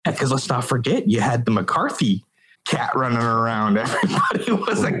because let's not forget, you had the McCarthy cat running around. Everybody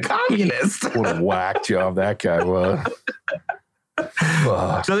was a communist. What a whack job that guy was.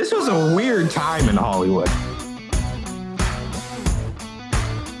 So this was a weird time in Hollywood.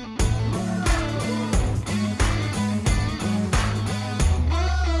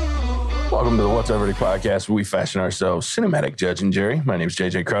 Welcome to the What's Everything podcast, where we fashion ourselves cinematic Judge and Jerry. My name is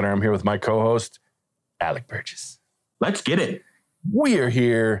JJ Crowder. I'm here with my co-host, Alec Burgess. Let's get it. We are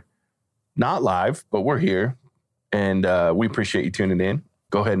here, not live, but we're here, and we appreciate you tuning in.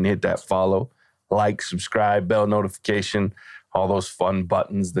 Go ahead and hit that follow, like, subscribe, bell notification, all those fun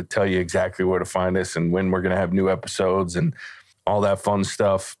buttons that tell you exactly where to find us and when we're going to have new episodes and all that fun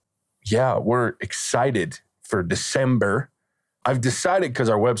stuff. Yeah, we're excited for December. I've decided, because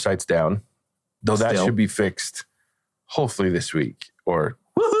our website's down, though that should be fixed hopefully this week or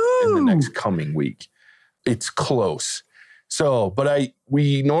in the next coming week. It's close. So, but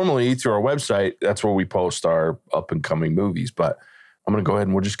we normally, through our website, that's where we post our up and coming movies. But I'm going to go ahead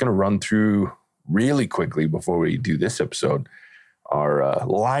and we're just going to run through really quickly before we do this episode, our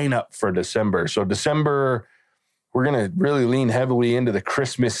lineup for December. So December, we're going to really lean heavily into the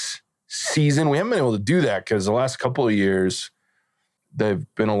Christmas season. We haven't been able to do that because the last couple of years,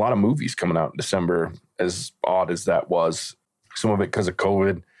 there've been a lot of movies coming out in December, as odd as that was. Some of it because of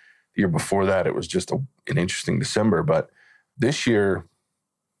COVID. The year before that, it was just an interesting December. But this year,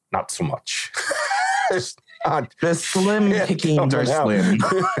 not so much. The slim pickings are slim.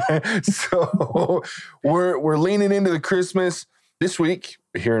 So we're leaning into the Christmas. This week,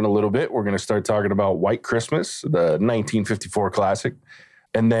 here in a little bit, we're going to start talking about White Christmas, the 1954 classic.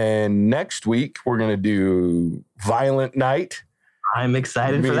 And then next week, we're going to do Violent Night. I'm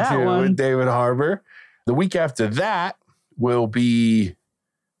excited for that too, one. with David Harbour. The week after that will be... is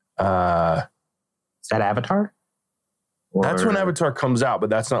that Avatar? That's when Avatar comes out, but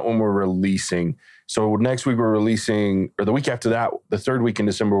that's not when we're releasing. So next week we're releasing, or the week after that, the third week in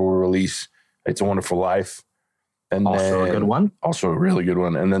December, we'll release It's a Wonderful Life. And also a good one. Also a really good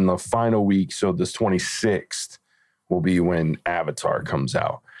one. And then the final week, so this 26th, will be when Avatar comes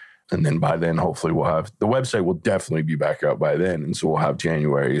out. And then by then, hopefully we'll have, the website will definitely be back up by then. And so we'll have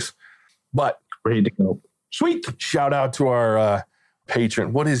January's. But ready to go. Sweet. Shout out to our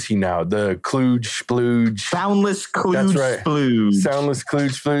patron. What is he now? The Klooge Splooge. Soundless Klooge Splooge. Soundless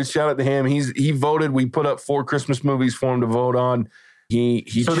Klooge Splooge. Shout out to him. He voted. We put up 4 Christmas movies for him to vote on. He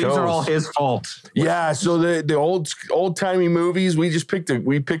so chose. These are all his fault. Yeah. So the old timey movies, we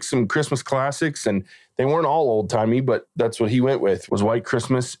picked some Christmas classics, and they weren't all old timey, but that's what he went with, was White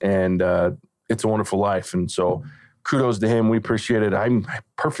Christmas and It's a Wonderful Life. And so kudos to him. We appreciate it. I'm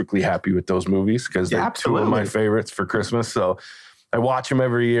perfectly happy with those movies because they're absolutely 2 of my favorites for Christmas. So I watch them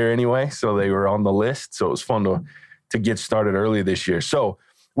every year anyway. So they were on the list. So it was fun to get started early this year. So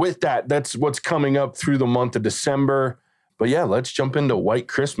with that, that's what's coming up through the month of December. But yeah, let's jump into White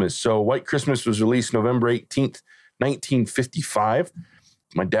Christmas. So White Christmas was released November 18th, 1955.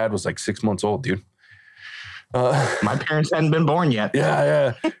 My dad was like 6 months old, dude. My parents hadn't been born yet.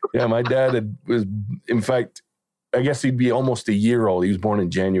 Yeah. My dad was, in fact, I guess he'd be almost a year old. He was born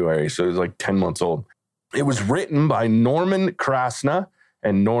in January, so he was like 10 months old. It was written by Norman Krasna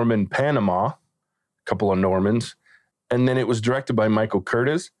and Norman Panama, a couple of Normans. And then it was directed by Michael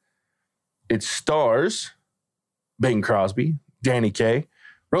Curtiz. It stars Bing Crosby, Danny Kaye,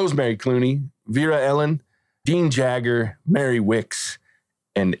 Rosemary Clooney, Vera Ellen, Dean Jagger, Mary Wicks,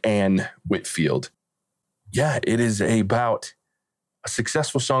 and Anne Whitfield. Yeah, it is about a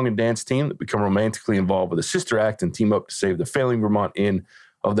successful song and dance team that become romantically involved with a sister act and team up to save the failing Vermont Inn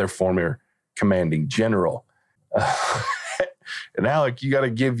of their former commanding general. And Alec, you got to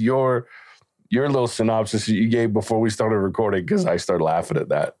give your little synopsis that you gave before we started recording, because I started laughing at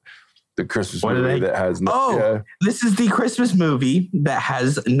that. The Christmas movie that has... This is the Christmas movie that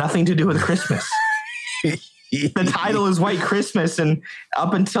has nothing to do with Christmas. The title is White Christmas, and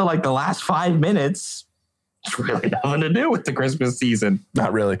up until like the last 5 minutes, it's really nothing to do with the Christmas season.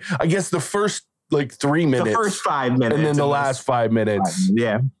 Not really. I guess the first like 3 minutes. The first 5 minutes. And then the last 5 minutes.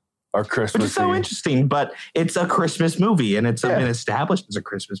 Are Christmas. Which is so interesting, but it's a Christmas movie, and it's been established as a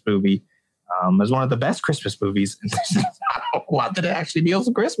Christmas movie. As one of the best Christmas movies. And there's not a whole lot that actually deals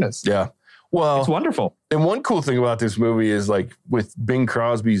with Christmas. Yeah. Well, it's wonderful. And one cool thing about this movie is, like, with Bing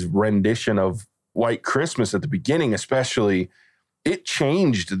Crosby's rendition of White Christmas at the beginning, especially, it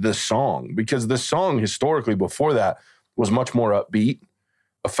changed the song, because the song historically before that was much more upbeat,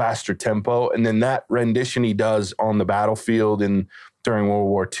 a faster tempo. And then that rendition he does on the battlefield and during World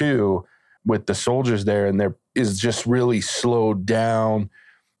War II with the soldiers there, and there is just really slowed down,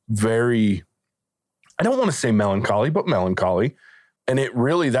 very, I don't want to say melancholy, but melancholy. And it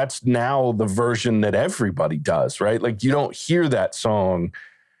really, that's now the version that everybody does, right? Like you don't hear that song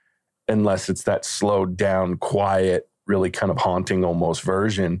unless it's that slowed down, quiet, really kind of haunting almost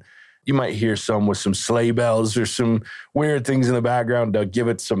version. You might hear some with some sleigh bells or some weird things in the background to give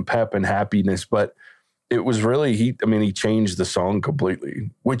it some pep and happiness. But it was really, he changed the song completely,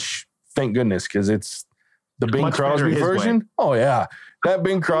 which thank goodness, because it's the Bing Much Crosby better his version. way. Oh yeah. That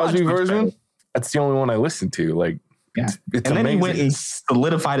Bing Crosby Much version, better. that's the only one I listen to. Like, Yeah. it's And then amazing. he went and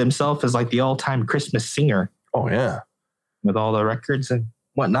solidified himself as like the all-time Christmas singer Oh yeah. with all the records and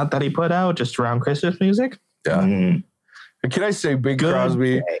whatnot that he put out just around Christmas music. Yeah. Mm. And can I say Bing Good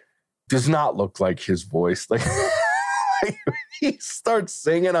Crosby day. does not look like his voice. Like he starts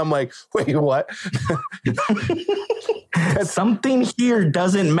singing, I'm like, wait, what? Something here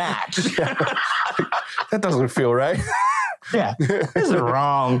doesn't match. That doesn't feel right. Yeah, this is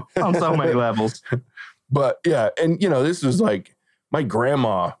wrong on so many levels. But yeah, and this was like my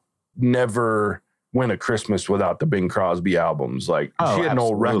grandma never went a Christmas without the Bing Crosby albums. Like Oh, she had an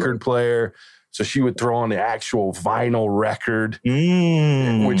old absolutely. record player, so she would throw on the actual vinyl record,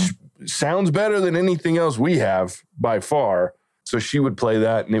 which sounds better than anything else we have by far. So she would play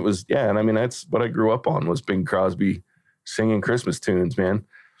that, and it was and that's what I grew up on was Bing Crosby singing Christmas tunes, man.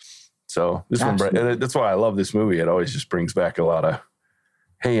 So this Absolutely. one, that's why I love this movie. It always just brings back a lot of,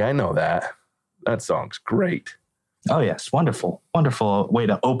 hey, I know that. That song's great. Oh yes, wonderful way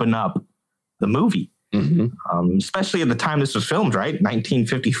to open up the movie. Mm-hmm. Especially at the time this was filmed, right?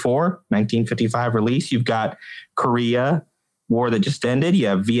 1954, 1955 release. You've got Korea War that just ended. You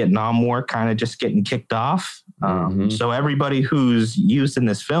have Vietnam War kind of just getting kicked off. So everybody who's used in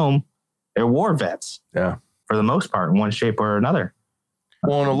this film, they're war vets. Yeah. For the most part, in one shape or another.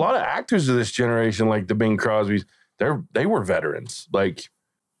 Well, and a lot of actors of this generation, like the Bing Crosbys, they were veterans. Like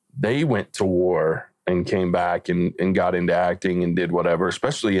they went to war and came back and got into acting and did whatever,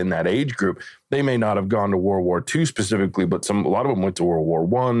 especially in that age group. They may not have gone to World War II specifically, but a lot of them went to World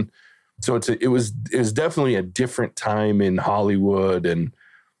War I. So it was definitely a different time in Hollywood and,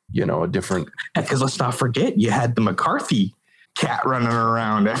 a different. Because let's not forget, you had the McCarthy cat running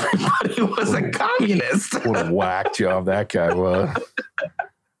around. Everybody was a communist. What a whack job that guy was.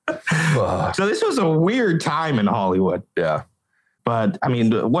 So this was a weird time in Hollywood. Yeah. But I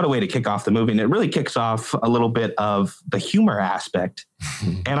mean, what a way to kick off the movie. And it really kicks off a little bit of the humor aspect.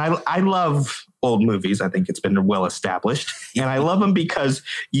 And I love old movies. I think it's been well established. And I love them because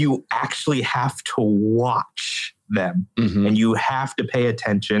you actually have to watch them and you have to pay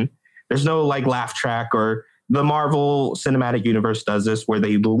attention. There's no like laugh track, or the Marvel Cinematic Universe does this where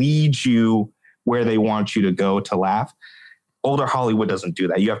they lead you where they want you to go to laugh. Older Hollywood doesn't do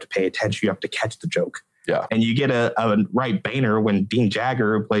that. You have to pay attention. You have to catch the joke. Yeah. And you get a right banner when Dean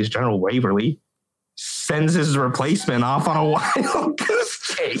Jagger, who plays General Waverly, sends his replacement off on a wild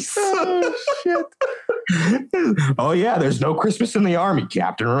goose chase. Oh, shit. Oh, yeah, there's no Christmas in the Army,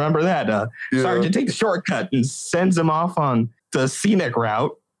 Captain. Remember that. Sergeant takes a shortcut and sends him off on the scenic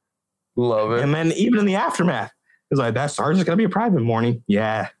route. Love it. And then even in the aftermath, it's like, that sergeant's going to be a private morning.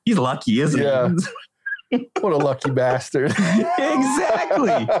 Yeah, he's lucky, isn't he? What a lucky bastard.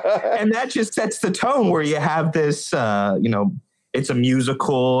 Exactly. And that just sets the tone where you have this, it's a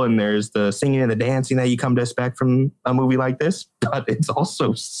musical and there's the singing and the dancing that you come to expect from a movie like this, but it's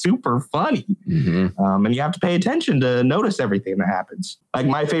also super funny. And you have to pay attention to notice everything that happens. Like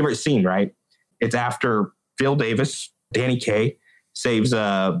my favorite scene, right? It's after Phil Davis, Danny Kaye, saves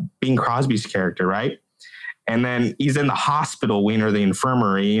Bing Crosby's character, right? And then he's in the hospital wing or the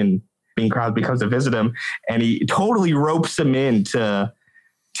infirmary, and Bing Crosby comes to visit him, and he totally ropes him into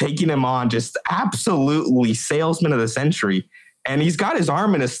taking him on, just absolutely salesman of the century. And he's got his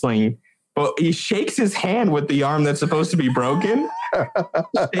arm in a sling, but he shakes his hand with the arm that's supposed to be broken,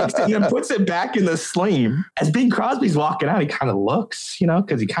 shakes it and then puts it back in the sling. As Bing Crosby's walking out, he kind of looks,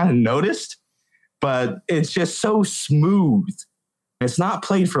 because he kind of noticed, but it's just so smooth. It's not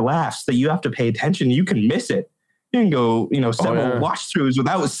played for laughs that you have to pay attention. You can miss it. You can go, several watch-throughs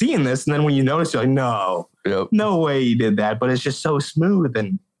without seeing this. And then when you notice, you're like, no way he did that. But it's just so smooth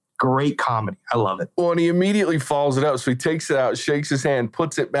and great comedy. I love it. Well, and he immediately follows it up. So he takes it out, shakes his hand,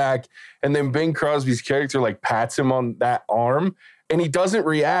 puts it back. And then Bing Crosby's character pats him on that arm. And he doesn't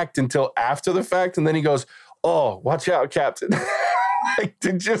react until after the fact. And then he goes, "Oh, watch out, Captain."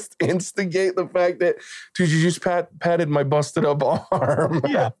 To just instigate the fact that, dude, you just patted my busted up arm.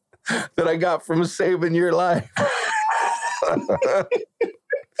 Yeah. That I got from saving your life.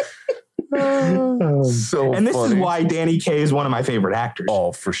 And this funny. is why Danny Kaye is one of my favorite actors.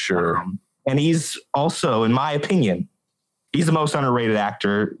 Oh, for sure. And he's also, in my opinion, he's the most underrated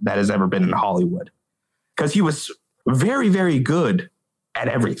actor that has ever been in Hollywood. Because he was very, very good at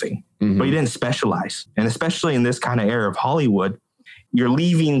everything, Mhm. but he didn't specialize. And especially in this kind of era of Hollywood, you're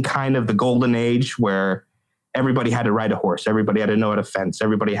leaving kind of the golden age where everybody had to ride a horse. Everybody had to know how to fence.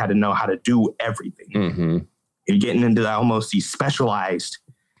 Everybody had to know how to do everything. Mm-hmm. You're getting into almost these specialized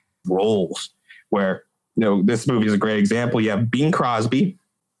roles where, this movie is a great example. You have Bing Crosby,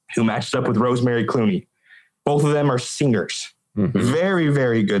 who matched up with Rosemary Clooney. Both of them are singers. Mm-hmm. Very,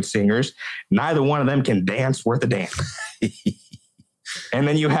 very good singers. Neither one of them can dance worth a damn. And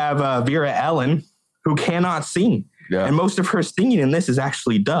then you have Vera Ellen, who cannot sing. Yeah. And most of her singing in this is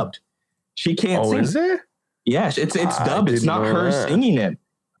actually dubbed. She can't sing. Oh, is it? Yes, it's dubbed. It's not her singing it.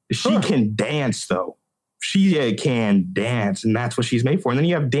 She can dance, though. She can dance, and that's what she's made for. And then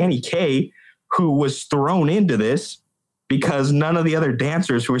you have Danny Kaye, who was thrown into this because none of the other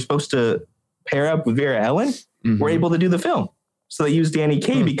dancers who were supposed to pair up with Vera Ellen were able to do the film. So they used Danny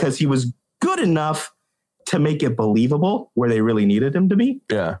Kaye because he was good enough to make it believable where they really needed him to be.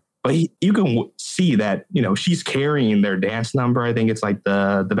 Yeah. But you can see that, she's carrying their dance number. I think it's like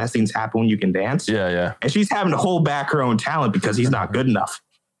the best things happen when you can dance. Yeah, yeah. And she's having to hold back her own talent because he's not good enough.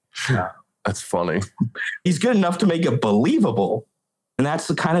 That's funny. He's good enough to make it believable. And that's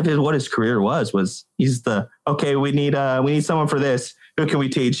the kind of what his career was he's okay, we need someone for this. Who can we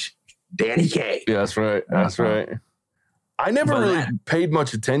teach? Danny Kaye. Yeah, that's right. That's right. I never really paid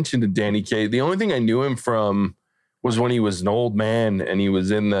much attention to Danny Kaye. The only thing I knew him from was when he was an old man and he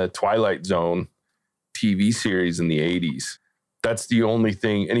was in the Twilight Zone TV series in the 80s. That's the only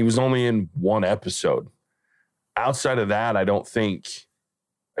thing. And he was only in one episode. Outside of that, I don't think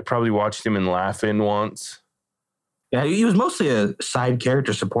I probably watched him in Laugh-In once. Yeah, he was mostly a side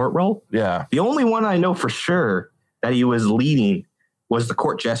character support role. Yeah. The only one I know for sure that he was leading was The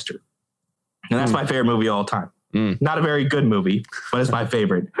Court Jester. And that's my favorite movie of all time. Not a very good movie, but it's my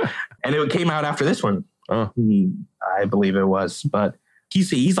favorite. And it came out after this one. I believe it was. But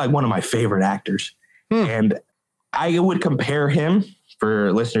he's like one of my favorite actors. And I would compare him,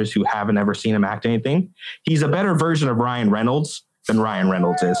 for listeners who haven't ever seen him act anything, he's a better version of Ryan Reynolds than Ryan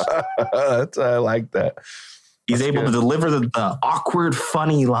Reynolds is. I like that. He's able to deliver the awkward,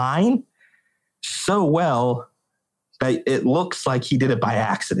 funny line so well that it looks like he did it by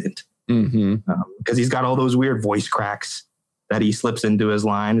accident. Because he's got all those weird voice cracks that he slips into his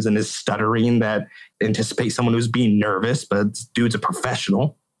lines and his stuttering that anticipates someone who's being nervous, but this dude's a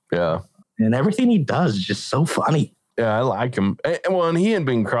professional. Yeah. And everything he does is just so funny. Yeah, I like him. And he and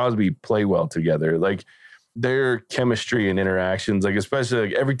Bing Crosby play well together. Like their chemistry and interactions, like especially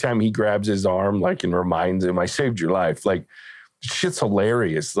like every time he grabs his arm, like and reminds him, I saved your life. Like shit's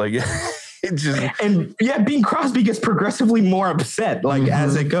hilarious. Like it just Bing Crosby gets progressively more upset, like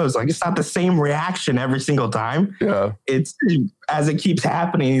as it goes. Like it's not the same reaction every single time. Yeah, it's as it keeps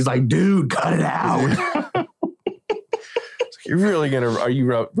happening. He's like, "Dude, cut it out." You're really gonna? Are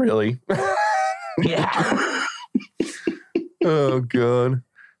you really? Yeah. Oh god,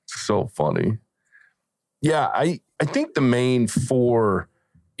 so funny. Yeah, I think the main four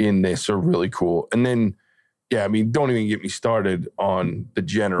in this are really cool, and then. Yeah, I mean, don't even get me started on the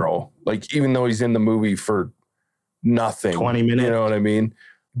general. Like, even though he's in the movie for nothing. 20 minutes. You know what I mean?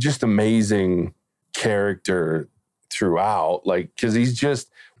 Just amazing character throughout. Like, because he's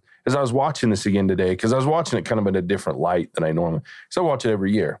just, as I was watching this again today, because I was watching it kind of in a different light than I normally, so I watch it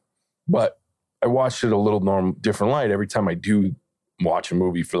every year. But I watched it a little different light every time I do watch a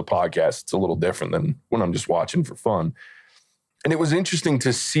movie for the podcast. It's a little different than when I'm just watching for fun. And it was interesting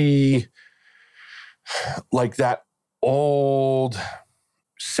to see like that old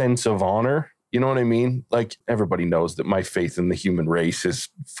sense of honor. You know what I mean? Like everybody knows that my faith in the human race is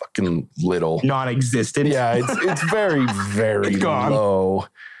fucking little. Non-existent. Yeah, it's very, very it's low.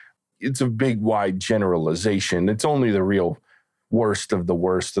 It's a big, wide generalization. It's only the real worst of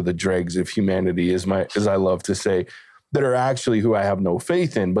the dregs of humanity, as I love to say, that are actually who I have no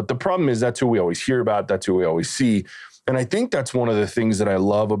faith in. But the problem is that's who we always hear about. That's who we always see. And I think that's one of the things that I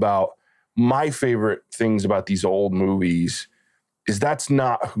love about my favorite things about these old movies is that's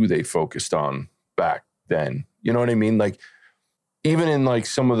not who they focused on back then. You know what I mean? Like even in like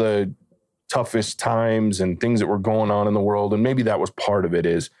some of the toughest times and things that were going on in the world, and maybe that was part of it,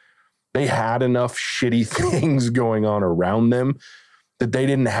 is they had enough shitty things going on around them that they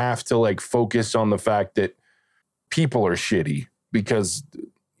didn't have to like focus on the fact that people are shitty, because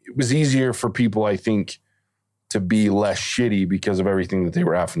it was easier for people, I think, to be less shitty because of everything that they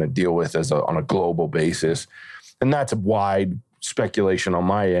were having to deal with on a global basis. And that's a wide speculation on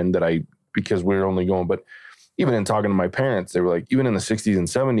my end because we're only going, but even in talking to my parents, they were like, even in the 60s and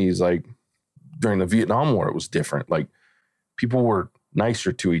 70s, like during the Vietnam War, it was different. Like people were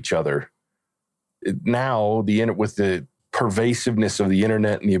nicer to each other. Now with the pervasiveness of the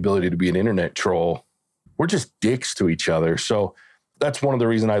internet and the ability to be an internet troll, we're just dicks to each other. So that's one of the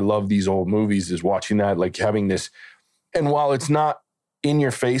reasons I love these old movies, is watching that, like having this. And while it's not in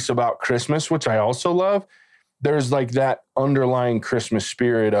your face about Christmas, which I also love, there's like that underlying Christmas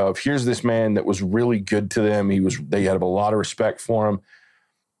spirit of, here's this man that was really good to them. They had a lot of respect for him.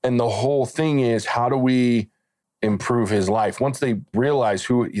 And the whole thing is, how do we improve his life? Once they realize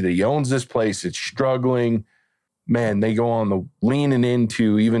he owns this place, it's struggling, man, they go on the leaning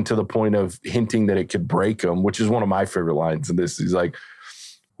into, even to the point of hinting that it could break him, which is one of my favorite lines in this. He's like,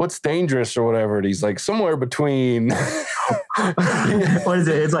 what's dangerous or whatever? And he's like, somewhere between. What is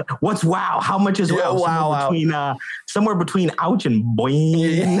it? It's like, what's wow? How much is wow? Somewhere between ouch and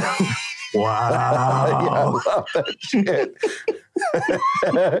boing. Wow. Yeah, I love that shit.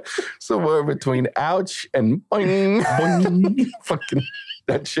 Somewhere between ouch and boing. Boing. Fucking,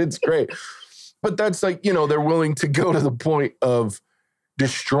 that shit's great. But that's like, they're willing to go to the point of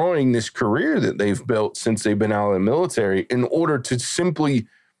destroying this career that they've built since they've been out of the military in order to simply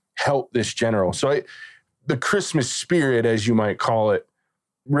help this general. So the Christmas spirit, as you might call it,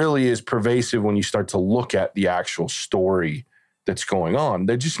 really is pervasive when you start to look at the actual story that's going on.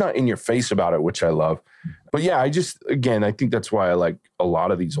 They're just not in your face about it, which I love. But yeah, I think that's why I like a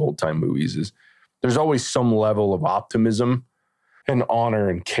lot of these old time movies, is there's always some level of optimism and honor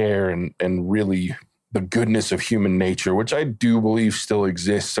and care and really the goodness of human nature, which I do believe still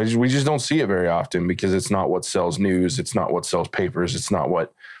exists. We just don't see it very often because it's not what sells news. It's not what sells papers. It's not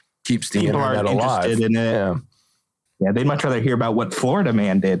what keeps the People internet alive. Interested in it. Yeah, they'd much rather hear about what Florida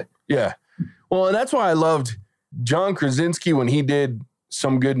man did. Yeah. Well, and that's why I loved John Krasinski when he did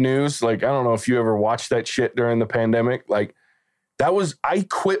Some Good News. Like, I don't know if you ever watched that shit during the pandemic. Like, I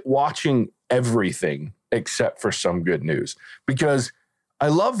quit watching everything except for Some Good News because I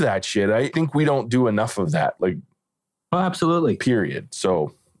love that shit. I think we don't do enough of that. Like, oh, absolutely. Period.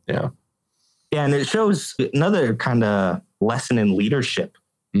 So, yeah. Yeah, and it shows another kind of lesson in leadership,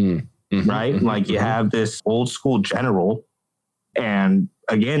 mm-hmm, right? Mm-hmm, like you have this old school general, and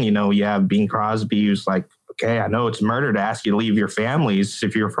again, you have Bing Crosby, who's like, okay, I know it's murder to ask you to leave your families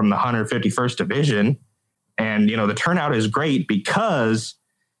if you're from the 151st Division. And, the turnout is great because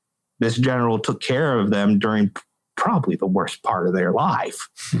this general took care of them during probably the worst part of their life,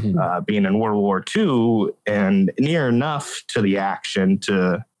 being in World War II and near enough to the action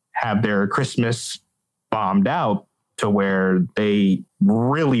to have their Christmas bombed out to where they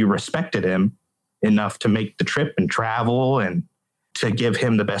really respected him enough to make the trip and travel and to give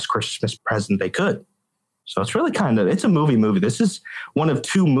him the best Christmas present they could. So it's really it's a movie. This is one of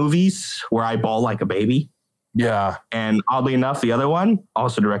two movies where I bawl like a baby. Yeah. And oddly enough, the other one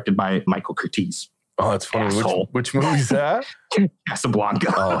also directed by Michael Curtiz. Oh, that's funny. Which movie's that?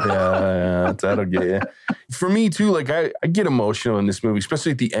 Casablanca. Oh, yeah. That'll get you. For me, too, like, I get emotional in this movie,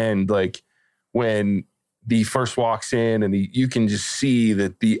 especially at the end, like, when he first walks in and you can just see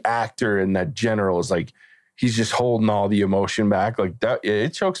that the actor and that general is like, he's just holding all the emotion back. Like, that,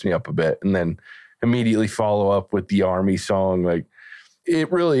 it chokes me up a bit. And then immediately follow up with the Army song. Like,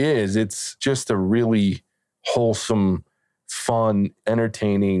 it really is. It's just a really wholesome, fun,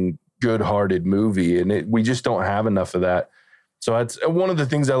 entertaining, good-hearted movie, and we just don't have enough of that. So that's one of the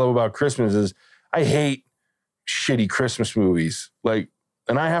things I love about Christmas is I hate shitty Christmas movies. Like,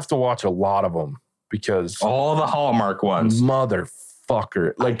 and I have to watch a lot of them because all the Hallmark ones,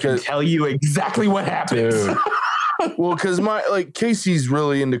 motherfucker. Like, I can tell you exactly what happens. Dude. Well, because Casey's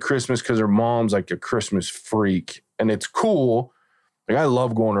really into Christmas because her mom's like a Christmas freak, and it's cool. Like, I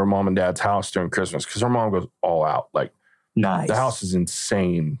love going to her mom and dad's house during Christmas because her mom goes all out. Like, nice. The house is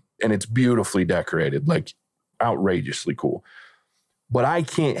insane. And it's beautifully decorated, like outrageously cool. But I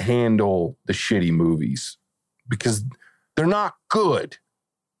can't handle the shitty movies because they're not good.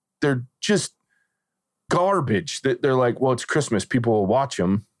 They're just garbage. They're like, well, it's Christmas. People will watch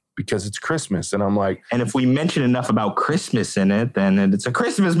them because it's Christmas. And I'm like... And if we mention enough about Christmas in it, then it's a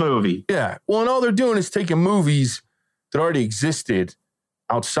Christmas movie. Yeah. Well, and all they're doing is taking movies that already existed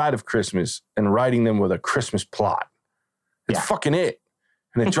outside of Christmas and writing them with a Christmas plot. It's fucking it.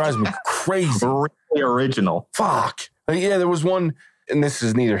 And it drives me crazy. Really original. Fuck. Like, yeah, there was one, and this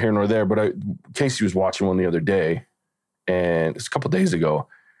is neither here nor there, but Casey was watching one the other day, and it's a couple days ago,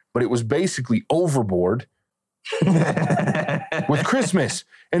 but it was basically Overboard with Christmas.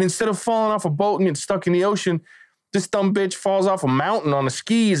 And instead of falling off a boat and getting stuck in the ocean, this dumb bitch falls off a mountain on the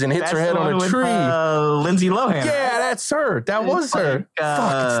skis and hits her head on a tree. Lindsay Lohan. Yeah, that's her. That was her.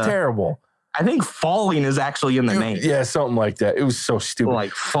 Fuck, it's terrible. I think falling is actually in the name. Yeah, something like that. It was so stupid.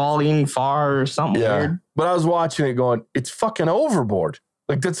 Like falling far or something weird. But I was watching it going, it's fucking Overboard.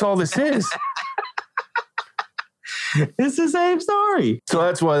 Like, that's all this is. It's the same story. So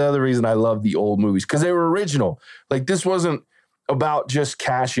that's why the other reason I love the old movies, because they were original. Like, this wasn't about just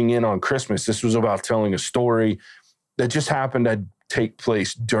cashing in on Christmas. This was about telling a story that just happened to take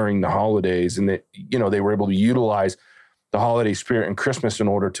place during the holidays, and that, you know, they were able to utilize the holiday spirit and Christmas in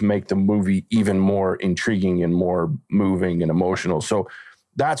order to make the movie even more intriguing and more moving and emotional. So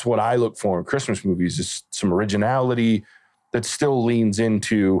that's what I look for in Christmas movies, is some originality that still leans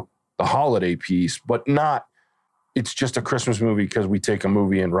into the holiday piece, but not, it's just a Christmas movie because we take a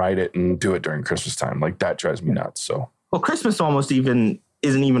movie and write it and do it during Christmas time. Like, that drives me nuts. So, well, Christmas almost isn't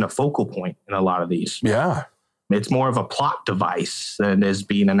even a focal point in a lot of these. Yeah. It's more of a plot device than as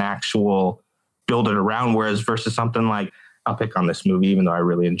being an actual build it around. Whereas versus something like, I'll pick on this movie, even though I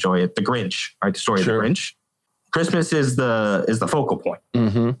really enjoy it, The Grinch, right? The story of The Grinch. Christmas is the focal point,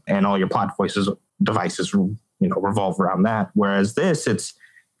 and all your plot devices, revolve around that. Whereas this, it's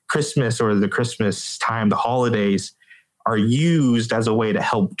Christmas, or the Christmas time, the holidays are used as a way to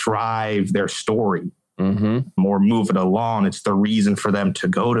help drive their story, or move it along. It's the reason for them to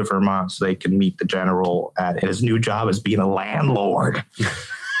go to Vermont so they can meet the general at his new job as being a landlord.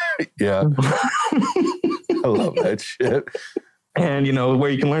 Yeah. I love that shit. And, where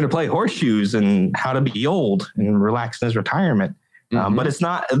you can learn to play horseshoes and how to be old and relax in his retirement. But it's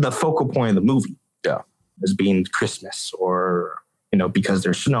not the focal point of the movie. Yeah. As being Christmas, or, because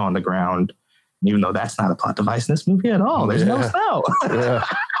there's snow on the ground, even though that's not a plot device in this movie at all. There's no snow. Yeah.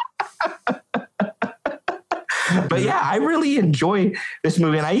 But yeah, I really enjoy this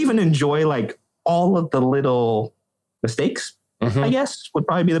movie. And I even enjoy like all of the little mistakes, I guess would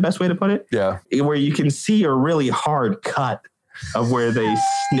probably be the best way to put it. Yeah. Where you can see a really hard cut of where they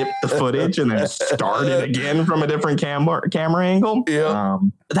snipped the footage and then started again from a different camera angle. Yeah.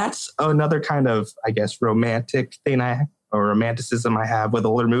 That's another kind of, I guess, romantic thing or romanticism I have with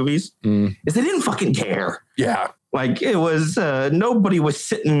older movies is they didn't fucking care. Yeah. Like, it was, nobody was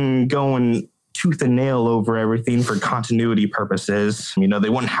sitting going tooth and nail over everything for continuity purposes. They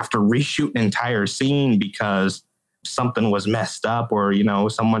wouldn't have to reshoot an entire scene because something was messed up, or,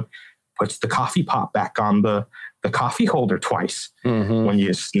 someone puts the coffee pot back on the coffee holder twice. When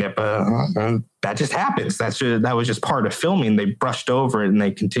you snip that just happens. That was just part of filming. They brushed over it and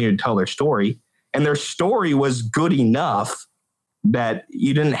they continued to tell their story. And their story was good enough that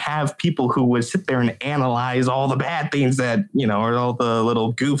you didn't have people who would sit there and analyze all the bad things that, or all the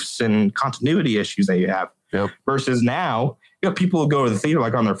little goofs and continuity issues that you have. Yep. Versus now, people who go to the theater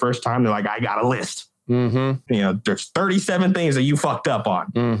like on their first time, they're like, I got a list. There's 37 things that you fucked up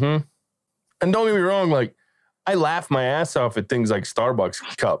on. And don't get me wrong, like, I laugh my ass off at things like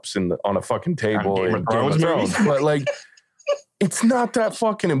Starbucks cups on a fucking table in Game of Thrones. But like, it's not that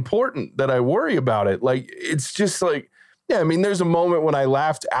fucking important that I worry about it. Like, it's just like, yeah, I mean, there's a moment when I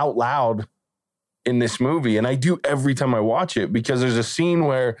laughed out loud in this movie, and I do every time I watch it, because there's a scene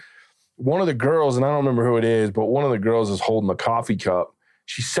where one of the girls, and I don't remember who it is, but one of the girls is holding the coffee cup.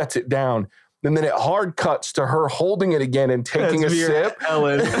 She sets it down, and then it hard cuts to her holding it again and taking a sip.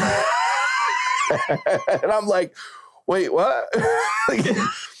 Ellen. And I'm like, wait, what? Like,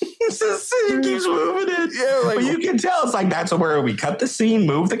 He keeps moving it. Yeah, like, but you can tell it's like, that's where we cut the scene,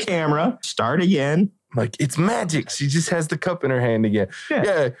 move the camera, start again. Like, it's magic. She just has the cup in her hand again.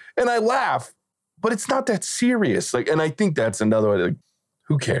 Yeah. And I laugh, but it's not that serious. Like, and I think that's another way. Like,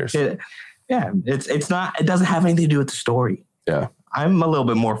 who cares? It's not. It doesn't have anything to do with the story. Yeah. I'm a little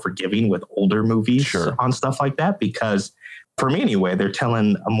bit more forgiving with older movies on stuff like that, because for me anyway, they're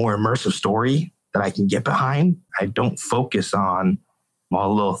telling a more immersive story that I can get behind. I don't focus on all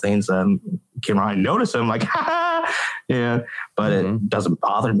the little things that came around. I notice them like, but it doesn't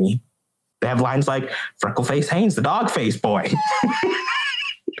bother me. They have lines like Freckleface Haynes, the dog face boy.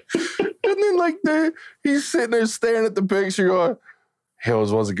 And then like he's sitting there staring at the picture going,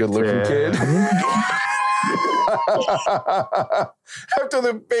 Hills was a good looking kid. After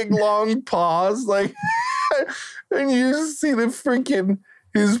the big long pause, like, and you just see the freaking,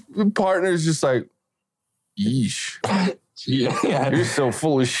 his partner's just like, yeesh. Yeah. You're so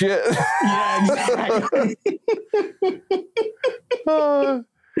full of shit. Yeah, exactly.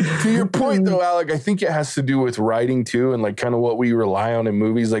 To your point, though, Alec, I think it has to do with writing, too, and like kind of what we rely on in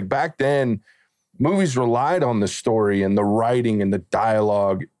movies. Like back then, movies relied on the story and the writing and the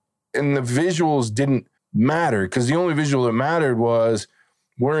dialogue, and the visuals didn't matter, because the only visual that mattered was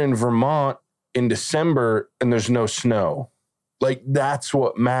we're in Vermont in December and there's no snow. Like, that's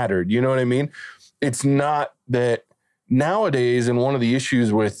what mattered. You know what I mean? It's not that nowadays, and one of the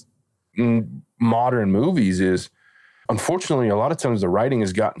issues with modern movies is, unfortunately, a lot of times the writing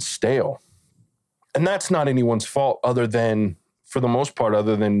has gotten stale. And that's not anyone's fault, other than, for the most part,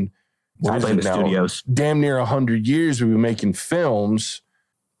 other than what I is blame it the now? studios. Damn near 100 years we've been making films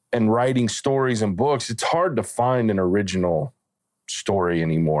and writing stories and books. It's hard to find an original story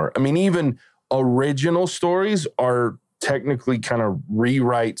anymore. I mean, even original stories are technically kind of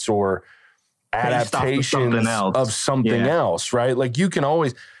rewrites or adaptations of something else, right? Like you can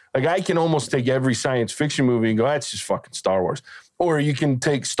always, like I can almost take every science fiction movie and go, that's just fucking Star Wars. Or you can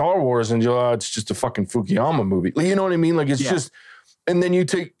take Star Wars and go, oh, it's just a fucking Fukuyama movie. You know what I mean? Like it's just, and then you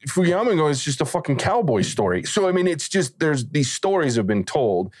take Fukuyama and go, it's just a fucking cowboy story. So, I mean, it's just, there's these stories have been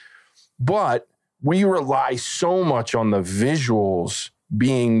told, but we rely so much on the visuals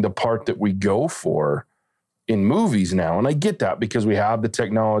being the part that we go for in movies now. And I get that because we have the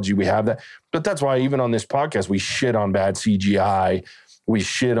technology, we have that. But that's why even on this podcast, we shit on bad CGI. We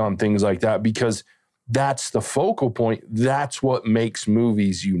shit on things like that because that's the focal point. That's what makes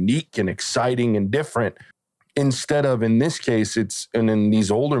movies unique and exciting and different. Instead of, in this case, and in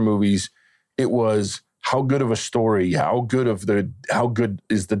these older movies, it was how good of a story, how good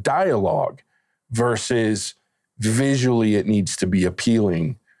is the dialogue versus visually it needs to be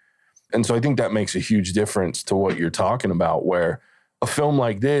appealing. And so I think that makes a huge difference to what you're talking about, where a film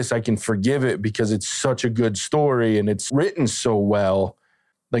like this, I can forgive it because it's such a good story and it's written so well.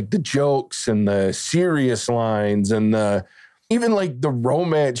 Like the jokes and the serious lines and even like the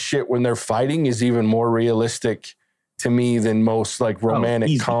romance shit when they're fighting is even more realistic to me than most like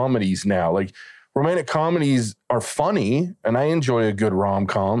romantic comedies now. Like romantic comedies are funny and I enjoy a good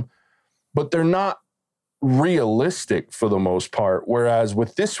rom-com, but they're not realistic for the most part. Whereas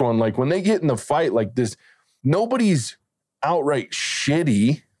with this one, like when they get in the fight like this, nobody's outright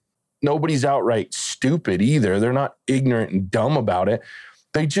shitty. Nobody's outright stupid either. They're not ignorant and dumb about it.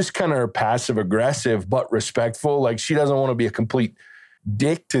 They just kind of are passive aggressive, but respectful. Like she doesn't want to be a complete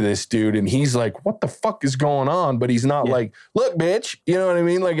dick to this dude. And he's like, what the fuck is going on? But he's not like, look, bitch, you know what I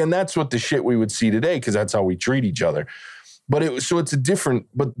mean? Like, and that's what the shit we would see today. Cause that's how we treat each other. But it's a different,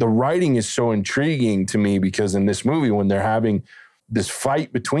 but the writing is so intriguing to me because in this movie, when they're having this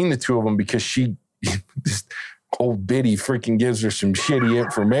fight between the two of them, because this old biddy freaking gives her some shitty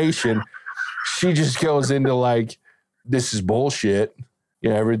information. She just goes into like, this is bullshit. You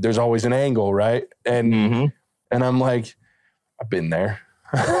know, there's always an angle, right? And and I'm like, I've been there.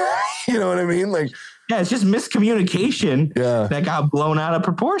 You know what I mean? Like, yeah, it's just miscommunication that got blown out of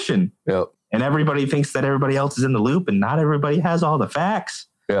proportion. Yep. And everybody thinks that everybody else is in the loop and not everybody has all the facts.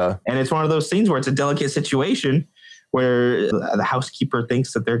 Yeah. And it's one of those things where it's a delicate situation where the housekeeper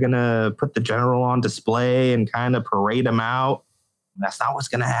thinks that they're going to put the general on display and kind of parade him out. That's not what's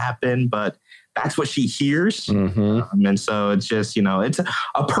going to happen, but that's what she hears. And so it's just, you know, it's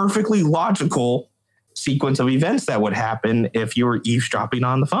a perfectly logical sequence of events that would happen if you were eavesdropping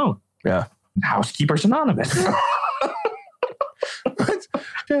on the phone. Yeah. Housekeepers Anonymous.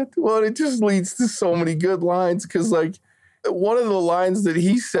 Well, it just leads to so many good lines because, like, one of the lines that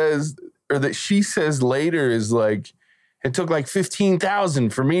he says or that she says later is like, it took like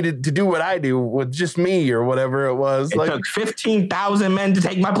 15,000 for me to do what I do with just me or whatever it was. It took 15,000 men to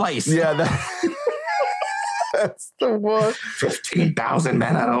take my place. Yeah, that's the one. 15,000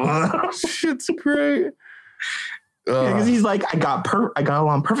 men. I don't know. Shit's great. Because he's like, I got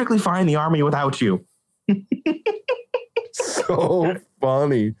along perfectly fine in the army without you. So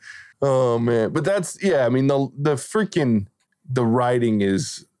funny. Oh man. But that's, I mean, the writing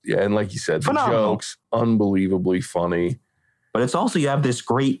is, and like you said, phenomenal. The jokes, unbelievably funny. But it's also, you have this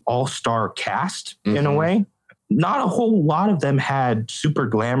great all-star cast in a way. Not a whole lot of them had super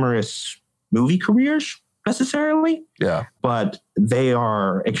glamorous movie careers necessarily. Yeah. But they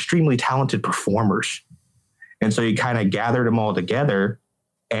are extremely talented performers. And so you kind of gathered them all together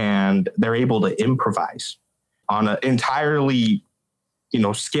and they're able to improvise on an entirely,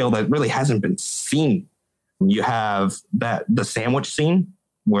 scale that really hasn't been seen. You have the sandwich scene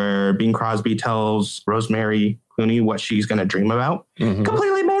where Bing Crosby tells Rosemary Clooney what she's going to dream about.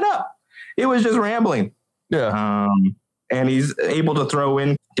 Completely made up. It was just rambling. Yeah. And he's able to throw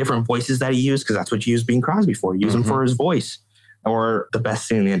in different voices that he used because that's what you use Bing Crosby for. Use him for his voice. Or the best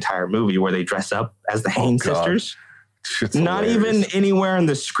scene in the entire movie where they dress up as the Haynes sisters. It's not hilarious. even anywhere in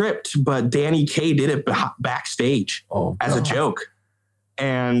the script, but Danny Kaye did it backstage as a joke.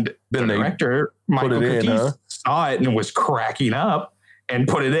 And then the director, Michael Curtiz, saw it and was cracking up and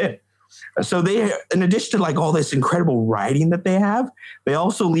put it in. So they, in addition to like all this incredible writing that they have, they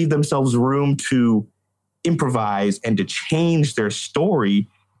also leave themselves room to improvise and to change their story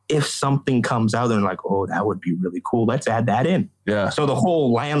if something comes out and like, oh, that would be really cool. Let's add that in. Yeah. So the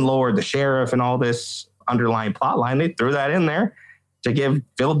whole landlord, the sheriff, and all this underlying plot line, they threw that in there. to give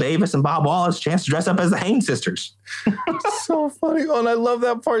Phil Davis and Bob Wallace a chance to dress up as the Haynes sisters. So funny. Oh, and I love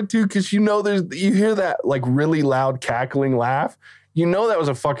that part too, because you hear that like really loud cackling laugh. You know that was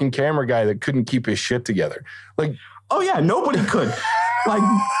a fucking camera guy that couldn't keep his shit together. Like, oh yeah, nobody could. Like,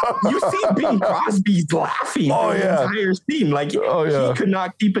 you see Bing Crosby laughing the entire scene. Like, he could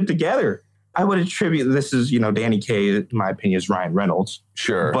not keep it together. I would attribute this is, Danny Kaye, in my opinion, is Ryan Reynolds.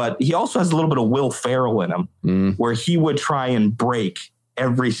 Sure. But he also has a little bit of Will Ferrell in him, where he would try and break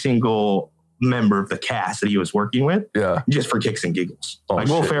every single member of the cast that he was working with just for kicks and giggles.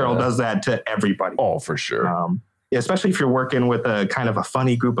 Will Ferrell does that to everybody. Oh, for sure. Especially if you're working with a kind of a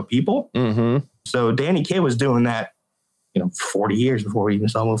funny group of people. Mm-hmm. So Danny Kaye was doing that, 40 years before we even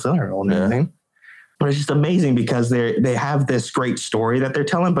saw Will Ferrell and everything. But it's just amazing because they have this great story that they're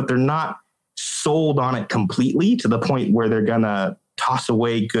telling, but they're not sold on it completely to the point where they're going to toss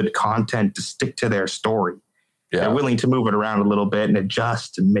away good content to stick to their story. Yeah. They're willing to move it around a little bit and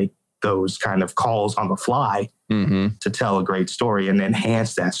adjust and make those kind of calls on the fly to tell a great story and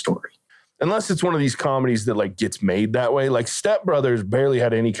enhance that story. Unless it's one of these comedies that like gets made that way. Like Step Brothers barely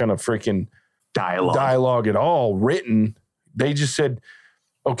had any kind of freaking dialogue at all written. They just said,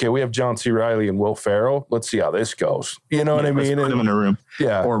 okay, we have John C. Reilly and Will Ferrell. Let's see how this goes. You know what I mean? Put them in a room.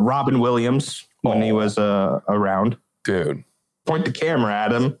 Yeah. Or Robin Williams when he was around. Dude. Point the camera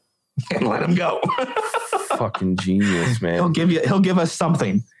at him and let him go. Fucking genius, man. He'll give us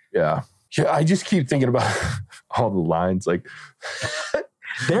something. Yeah. I just keep thinking about all the lines. Like,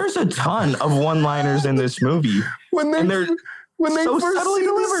 there's a ton of one-liners in this movie. When they so first see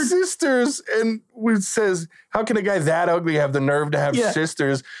the sisters, and it says, how can a guy that ugly have the nerve to have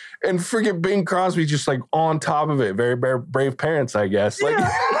sisters? And freaking Bing Crosby just like on top of it. Very brave parents, I guess. Like,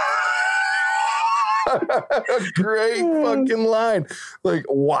 a great fucking line. Like,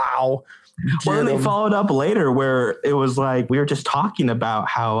 wow. Well, then they followed up later where it was like, we were just talking about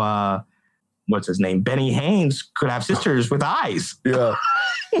how, what's his name? Benny Haynes could have sisters with eyes. Yeah.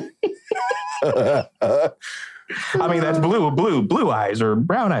 I mean, that's blue eyes or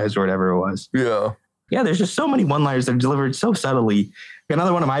brown eyes or whatever it was. Yeah. Yeah, there's just so many one-liners that are delivered so subtly.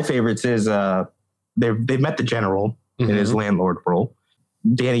 Another one of my favorites is they've met the general in his landlord role.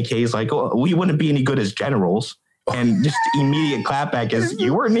 Danny Kaye's like, oh, we wouldn't be any good as generals. And just immediate clapback is,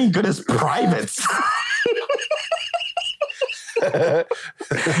 you weren't any good as privates.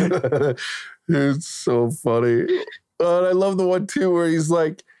 It's so funny. And I love the one too where he's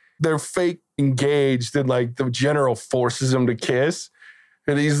like, they're fake engaged and like the general forces him to kiss.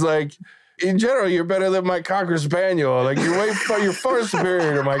 And he's like, in general, you're better than my Cocker Spaniel. Like you're far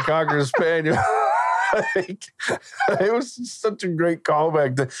superior to my Cocker Spaniel. Like, it was such a great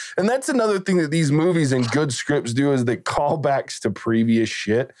callback. And that's another thing that these movies and good scripts do is they callbacks to previous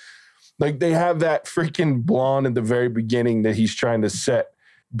shit. Like they have that freaking blonde at the very beginning that he's trying to set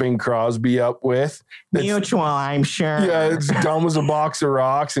Bing Crosby up with. Mutual, I'm sure. Yeah, it's dumb as a box of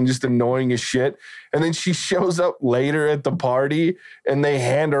rocks and just annoying as shit. And then she shows up later at the party and they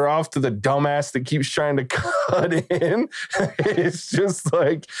hand her off to the dumbass that keeps trying to cut in. It's just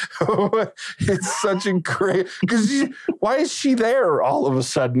like, it's such a great, because why is she there all of a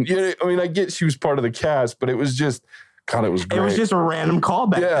sudden? You know, I mean, I get she was part of the cast, but it was just, God, it was great. It was just a random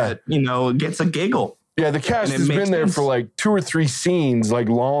callback that, gets a giggle. Yeah, the cast has been there for like 2 or 3 scenes, like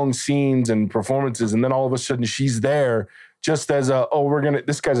long scenes and performances. And then all of a sudden she's there just as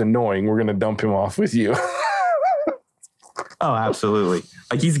this guy's annoying. We're going to dump him off with you. Oh, absolutely.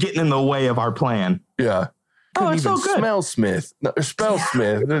 Like he's getting in the way of our plan. Yeah. Oh, it's so good. Spell Smith. That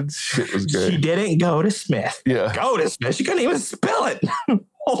shit was good. She didn't go to Smith. Yeah. Go to Smith. She couldn't even spell it.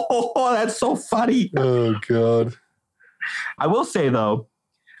 Oh, that's so funny. Oh, God. I will say, though,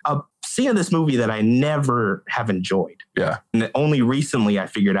 a scene in this movie that I never have enjoyed. Yeah. And only recently I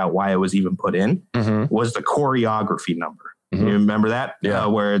figured out why it was even put in was the choreography number. You remember that? Yeah.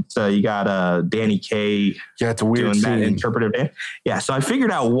 Where it's you got Danny Kaye. Yeah, it's a weird doing scene. That interpretive dance. Yeah, so I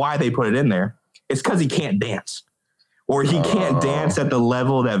figured out why they put it in there. It's because he can't dance. Or he can't dance at the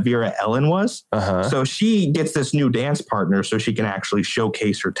level that Vera Ellen was. So she gets this new dance partner so she can actually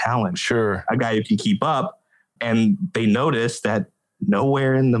showcase her talent. Sure. A guy who can keep up. And they notice that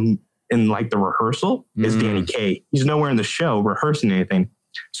nowhere in the rehearsal is Danny Kaye. He's nowhere in the show rehearsing anything.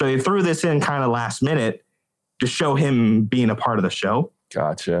 So they threw this in kind of last minute to show him being a part of the show.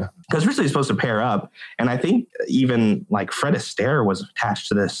 Gotcha. Because originally he's supposed to pair up. And I think even like Fred Astaire was attached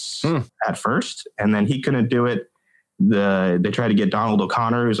to this at first. And then he couldn't do it. They tried to get Donald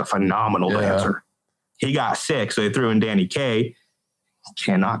O'Connor, who's a phenomenal dancer. He got sick, so they threw in Danny Kaye.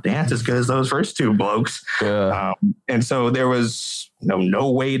 Cannot dance as good as those first 2 blokes. Yeah. And so there was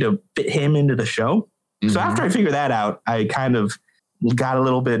no way to fit him into the show. So after I figured that out, I kind of got a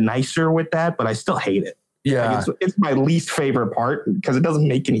little bit nicer with that, but I still hate it. Yeah. Like it's my least favorite part because it doesn't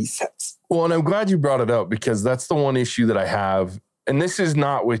make any sense. Well, and I'm glad you brought it up because that's the one issue that I have. And this is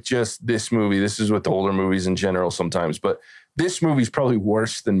not with just this movie. This is with older movies in general sometimes. But this movie's probably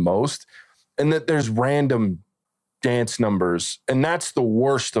worse than most. And that there's random dance numbers. And that's the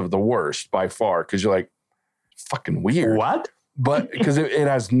worst of the worst by far. Because you're like, fucking weird. What? But because it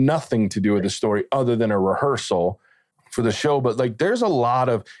has nothing to do with the story other than a rehearsal for the show. But like there's a lot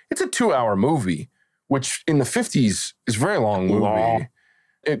of, it's a 2-hour movie, which in the 50s is a very long movie. Long.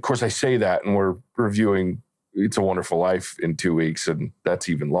 Of course, I say that and we're reviewing It's a Wonderful Life in 2 weeks, and that's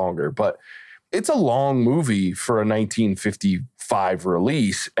even longer. But it's a long movie for a 1955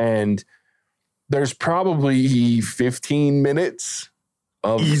 release, and there's probably 15 minutes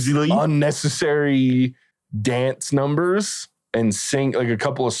of Easily unnecessary dance numbers and sing like a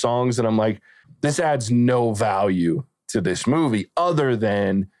couple of songs. And I'm like, this adds no value to this movie other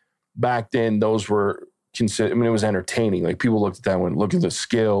than back then those were considered, I mean, it was entertaining. Like people looked at that one, look at the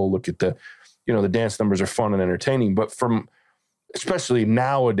skill, look at the, you know, the dance numbers are fun and entertaining. But from especially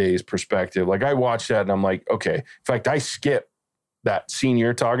nowadays perspective, like I watched that and I'm like, okay, in fact, I skip that scene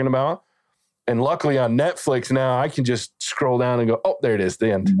you're talking about. And luckily on Netflix now I can just scroll down and go, oh, there it is,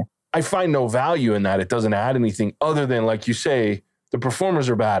 the end. I find no value in that. It doesn't add anything other than, like you say, the performers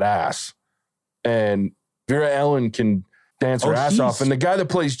are badass. And Vera Ellen can dance her ass off. And the guy that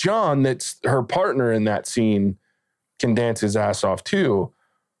plays John, that's her partner in that scene, can dance his ass off too.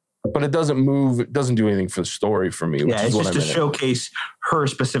 But it doesn't move. It doesn't do anything for the story for me. Yeah, it's just to showcase her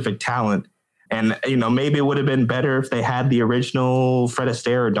specific talent. And, you know, maybe it would have been better if they had the original Fred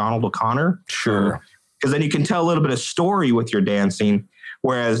Astaire or Donald O'Connor. Sure. Because then you can tell a little bit of story with your dancing.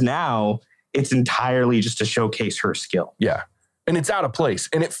 Whereas now it's entirely just to showcase her skill. Yeah. And it's out of place.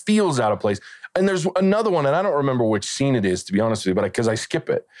 And it feels out of place. And there's another one, and I don't remember which scene it is, to be honest with you, but because I skip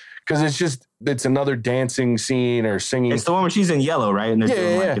it. Because it's another dancing scene or singing. It's the one where she's in yellow, right? And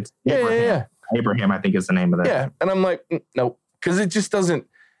it's Abraham. Abraham, I think is the name of that. Yeah. And I'm like, no, because it just doesn't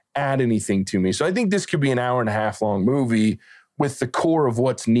add anything to me. So I think this could be an 1.5 hour long movie with the core of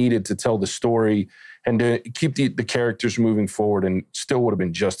what's needed to tell the story and to keep the characters moving forward, and still would have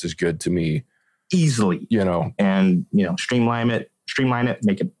been just as good to me. Easily. You know. And, you know, streamline it,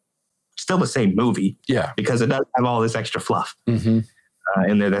 make it still the same movie. Yeah. Because it does have all this extra fluff mm-hmm.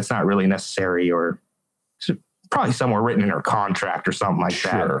 In there that's not really necessary, or probably somewhere written in her contract or something like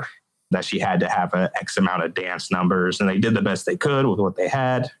that she had to have a X amount of dance numbers, and they did the best they could with what they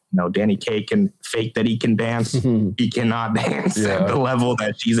had. You know, Danny Kaye can fake that he can dance. He cannot dance at the level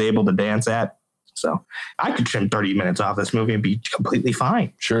that she's able to dance at. So I could trim 30 minutes off this movie and be completely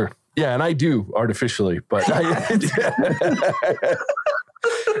fine. Sure. Yeah, and I do artificially, but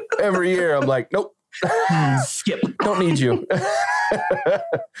every year I'm like, nope. Skip. Don't need you.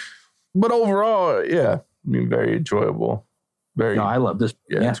 But overall, yeah, I mean, very enjoyable. I love this.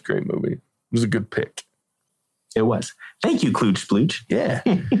 Yeah, it's a great movie. It was a good pick. It was. Thank you, Klooch Splooch. Yeah.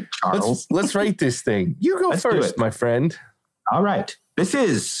 Charles. Let's rate this thing. You go first, my friend. All right. This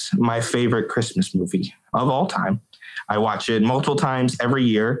is my favorite Christmas movie of all time. I watch it multiple times every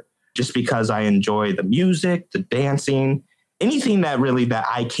year just because I enjoy the music, the dancing, anything that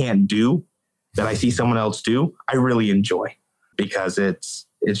I can't do that I see someone else do, I really enjoy because it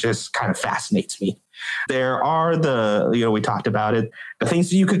just kind of fascinates me. There are we talked about it, the things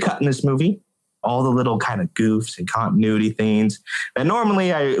that you could cut in this movie, all the little kind of goofs and continuity things that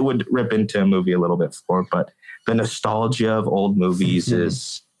normally I would rip into a movie a little bit for, but the nostalgia of old movies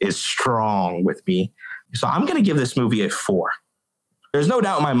is strong with me. So I'm going to give this movie a 4. There's no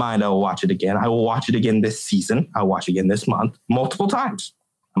doubt in my mind I will watch it again. I will watch it again this season. I'll watch it again this month, multiple times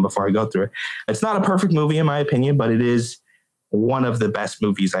before I go through it. It's not a perfect movie in my opinion, but it is one of the best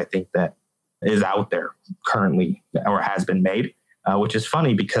movies I think that is out there currently or has been made, which is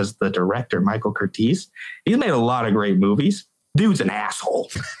funny because the director, Michael Curtiz, he's made a lot of great movies. Dude's an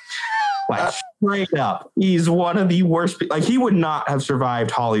asshole. Like straight up, he's one of the worst. Like he would not have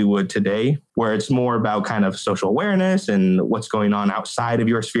survived Hollywood today, where it's more about kind of social awareness and what's going on outside of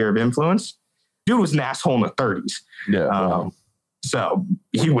your sphere of influence. Dude was an asshole in the 30s. Yeah. So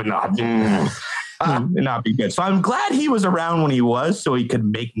he would not be good. So I'm glad he was around when he was, so he could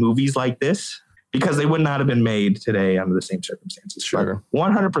make movies like this, because they would not have been made today under the same circumstances. Sure. But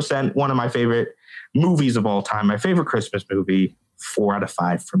 100% one of my favorite movies of all time. My favorite Christmas movie. 4 out of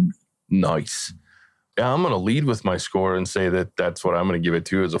 5 from me. Nice. Yeah, I'm going to lead with my score and say that's what I'm going to give it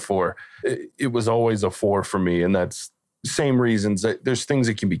to, as a 4. It was always a 4 for me, and that's same reasons. There's things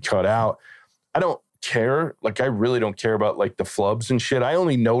that can be cut out. I don't care. Like, I really don't care about like the flubs and shit. I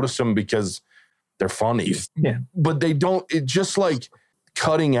only notice them because They're funny. Yeah. But they don't, it just like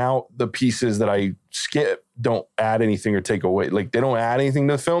cutting out the pieces that I skip don't add anything or take away. Like they don't add anything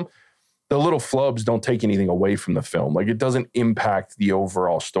to the film. The little flubs don't take anything away from the film. Like it doesn't impact the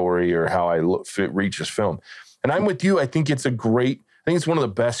overall story or how I reach this film. And I'm with you. I think it's one of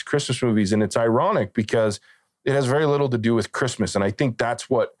the best Christmas movies. And it's ironic because it has very little to do with Christmas. And I think that's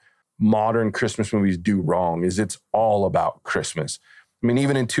what modern Christmas movies do wrong, is it's all about Christmas. I mean,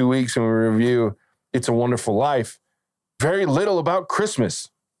 even in 2 weeks when we review It's a Wonderful Life, very little about Christmas.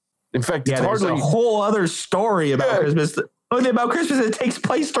 In fact, it's hardly a whole other story about Christmas. Only about Christmas, it takes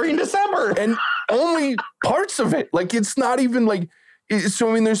place during December. And only parts of it. Like, it's not even like, so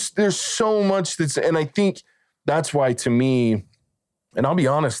I mean, there's so much and I think that's why to me, and I'll be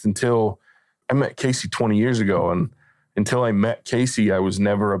honest, until I met Casey 20 years ago, and until I met Casey, I was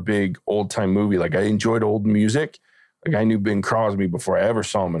never a big old time movie. Like I enjoyed old music. Like I knew Bing Crosby before I ever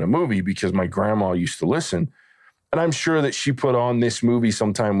saw him in a movie because my grandma used to listen. And I'm sure that she put on this movie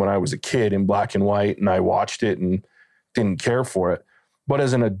sometime when I was a kid in black and white, and I watched it and didn't care for it. But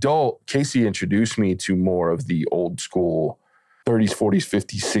as an adult, Casey introduced me to more of the old school 30s, 40s,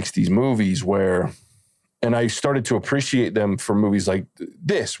 50s, 60s movies and I started to appreciate them for movies like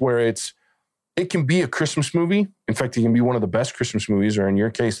this, where it can be a Christmas movie. In fact, it can be one of the best Christmas movies, or in your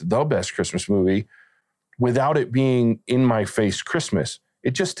case, the best Christmas movie, without it being in my face Christmas.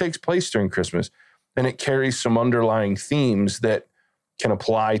 It just takes place during Christmas, and it carries some underlying themes that can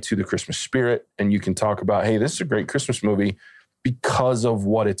apply to the Christmas spirit. And you can talk about, hey, this is a great Christmas movie because of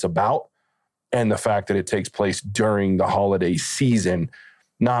what it's about and the fact that it takes place during the holiday season,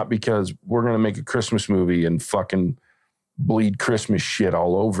 not because we're going to make a Christmas movie and fucking bleed Christmas shit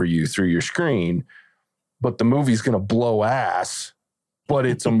all over you through your screen, but the movie's going to blow ass, but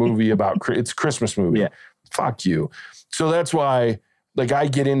it's a movie about, it's a Christmas movie. Yeah. Fuck you. So that's why, like, I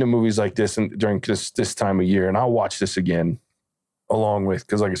get into movies like this and during this time of year, and I'll watch this again along with,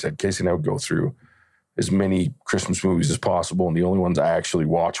 because like I said, Casey and I would go through as many Christmas movies as possible. And the only ones I actually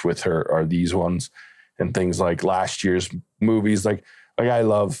watch with her are these ones and things like last year's movies. Like I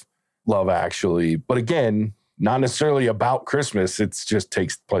love Actually, but again, not necessarily about Christmas. It's just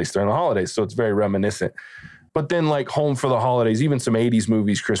takes place during the holidays. So it's very reminiscent. But then like Home for the Holidays, even some 80s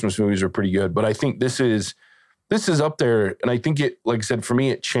movies, Christmas movies are pretty good. But I think this is up there. And I think it, like I said, for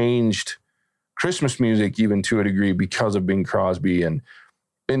me, it changed Christmas music even to a degree because of Bing Crosby. And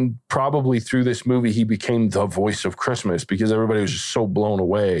probably through this movie, he became the voice of Christmas because everybody was just so blown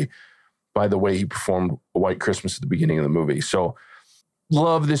away by the way he performed White Christmas at the beginning of the movie. So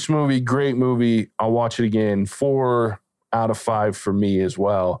love this movie. Great movie. I'll watch it again. 4 out of 5 for me as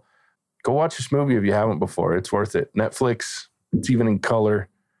well. Go watch this movie if you haven't before. It's worth it. Netflix. It's even in color,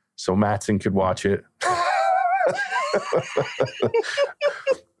 so Mattson could watch it.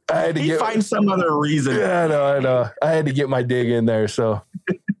 I had to find some other reason. Yeah, I know. I had to get my dig in there. So,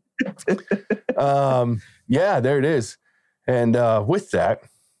 yeah, there it is. And with that,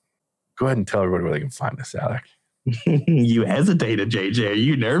 go ahead and tell everybody where they can find us, Alec. You hesitated, JJ. Are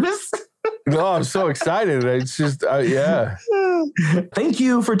you nervous? No, I'm so excited. It's just, yeah. Thank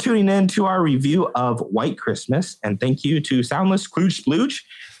you for tuning in to our review of White Christmas. And thank you to Soundless Klooch Splooch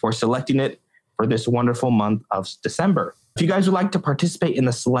for selecting it for this wonderful month of December. If you guys would like to participate in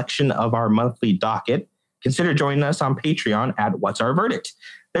the selection of our monthly docket, consider joining us on Patreon at What's Our Verdict.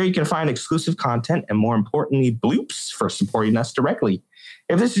 There you can find exclusive content and, more importantly, bloops for supporting us directly.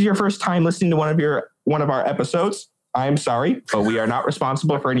 If this is your first time listening to one of our episodes, I'm sorry, but we are not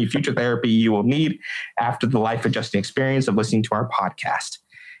responsible for any future therapy you will need after the life-adjusting experience of listening to our podcast.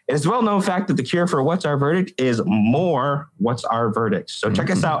 It is a well-known fact that the cure for What's Our Verdict is more What's Our Verdict. So check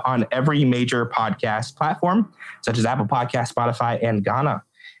us out on every major podcast platform, such as Apple Podcasts, Spotify, and Ghana.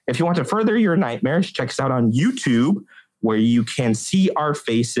 If you want to further your nightmares, check us out on YouTube, where you can see our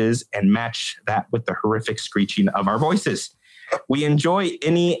faces and match that with the horrific screeching of our voices. We enjoy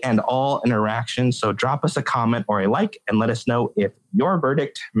any and all interactions, so drop us a comment or a like and let us know if your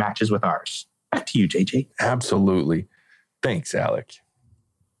verdict matches with ours. Back to you, JJ. Absolutely. Thanks, Alec.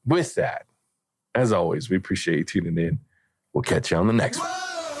 With that, as always, we appreciate you tuning in. We'll catch you on the next one.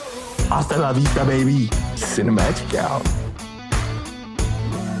 Hasta la vista, baby. Cinemagic out.